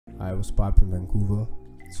I was popping in Vancouver.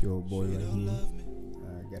 It's your boy Raheem.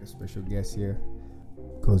 I got a special guest here.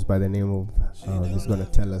 Goes by the name of, he's gonna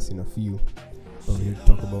tell us in a few. But we're here to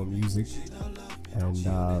talk about music, and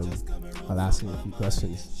I'll ask him a few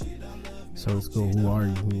questions. So let's go. Who are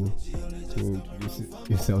you? Can you introduce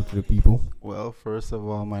yourself to the people? Well, first of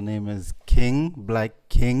all, my name is King,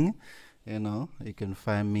 blac-king. You know, you can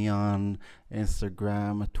find me on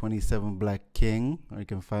Instagram, 27 blac-king, or you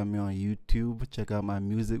can find me on YouTube. Check out my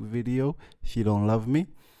music video, If You Don't Love Me.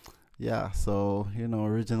 Yeah, so, you know,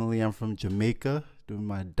 originally I'm from Jamaica, doing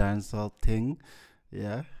my dancehall thing.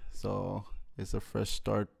 Yeah, so it's a fresh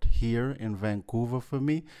start here in Vancouver for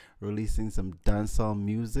me, releasing some dancehall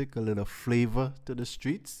music, a little flavor to the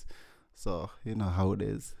streets. So, you know how it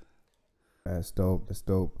is. That's dope. That's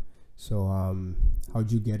dope. So,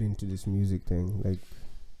 how'd you get into this music thing? Like,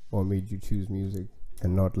 what made you choose music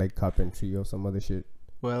and not like carpentry or some other shit?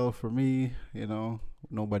 Well, for me, you know,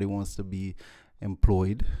 nobody wants to be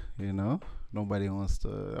employed, you know. Nobody wants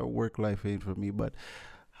to, work life ain't for me. But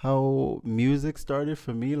how music started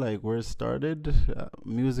for me, like where it started,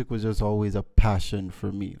 music was just always a passion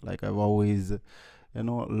for me. Like I've always, you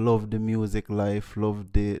know, loved the music life,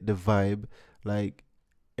 loved the vibe. Like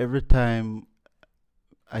every time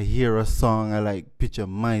I hear a song, I like picture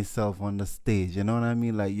myself on the stage. You know what I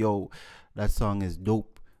mean? Like, yo, that song is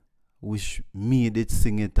dope. Wish me did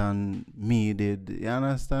sing it and me did. You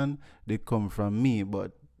understand? They come from me,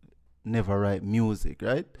 but never write music,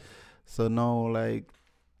 right? So now, like,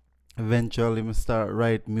 eventually, I start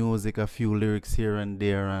write music, a few lyrics here and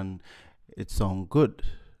there, and it sound good,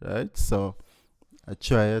 right? So I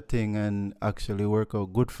try a thing and actually work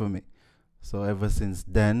out good for me. So ever since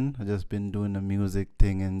then, I just been doing the music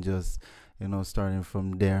thing and just, you know, starting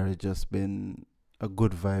from there, it's just been a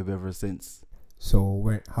good vibe ever since. So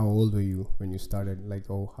how old were you when you started? Like,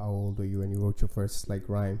 how old were you when you wrote your first like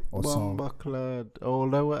rhyme or song? Backlad.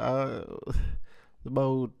 Old I was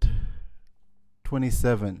about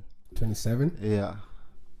 27. 27? Yeah.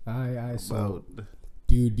 So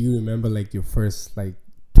do you remember like your first like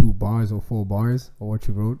 2 bars or 4 bars or what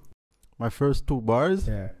you wrote? My first 2 bars?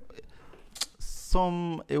 Yeah.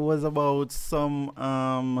 It was about some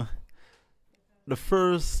the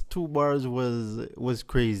first 2 bars was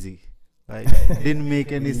crazy. Like it didn't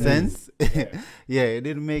make any sense. Yeah, it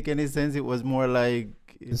didn't make any sense. It was more like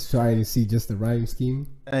just trying to see just the rhyme scheme.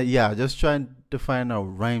 Yeah, just trying to find a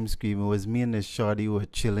rhyme scheme. It was me and the shorty were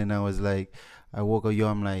chilling. I was like, I woke up,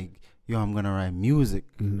 I'm like, I'm gonna write music,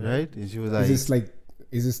 right? And she was like,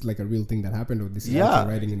 is this like a real thing that happened, or this is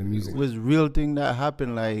actually writing in the music? It was real thing that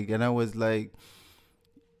happened, like, and I was like,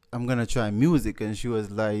 I'm gonna try music, and she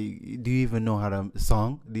was like, do you even know how to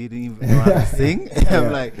song? Do you even know how to sing?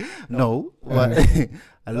 I'm like, no, but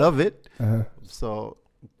I love it. So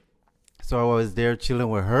I was there chilling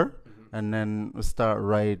with her, and then we start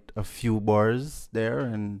write a few bars there,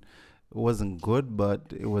 and it wasn't good,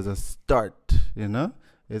 but it was a start, you know.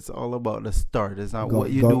 It's all about the start. It's not what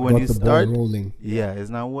you do when you start. Yeah, it's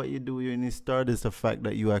not what you do when you start. It's the fact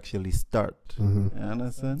that you actually start. You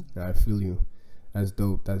understand? I feel you. That's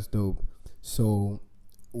dope. That's dope. So,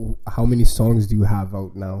 how many songs do you have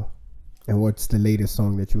out now? And what's the latest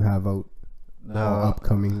song that you have out?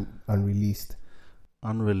 Upcoming, unreleased?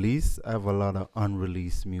 Unreleased? I have a lot of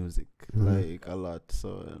unreleased music. Like a lot.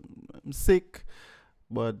 So, I'm sick.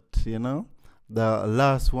 But, you know, the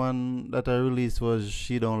last one that I released was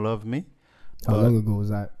She Don't Love Me. How long ago was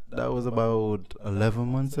that? That was about 11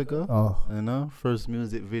 months ago. Oh. You know, first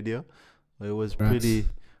music video. It was pretty,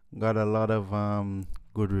 got a lot of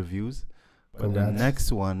good reviews. But the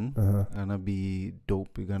next one gonna be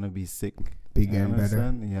dope. It's gonna be sick. Big and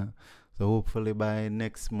better. Yeah. So hopefully by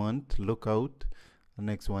next month, look out. The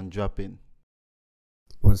next one dropping.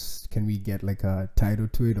 Can we get like a title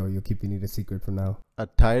to it, or you're keeping it a secret for now? A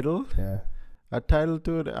title? Yeah. A title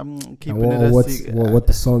to it? I'm keeping it a secret. What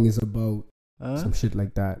the song is about? Some shit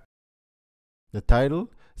like that. The title?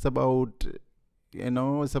 It's about, you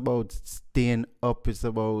know, it's about staying up. It's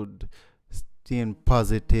about staying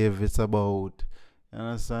positive. It's about, you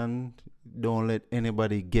understand? Don't let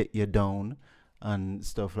anybody get you down and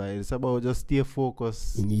stuff like that. It's about just stay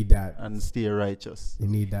focused. You need that. And stay righteous. You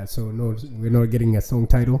need that. So no, we're not getting a song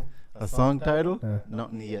title. A song title?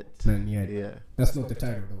 Nothing yet. Nothing yet. Yeah. That's not the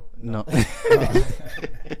title though. No.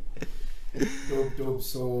 Dope.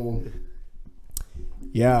 So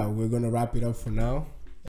yeah, we're gonna wrap it up for now.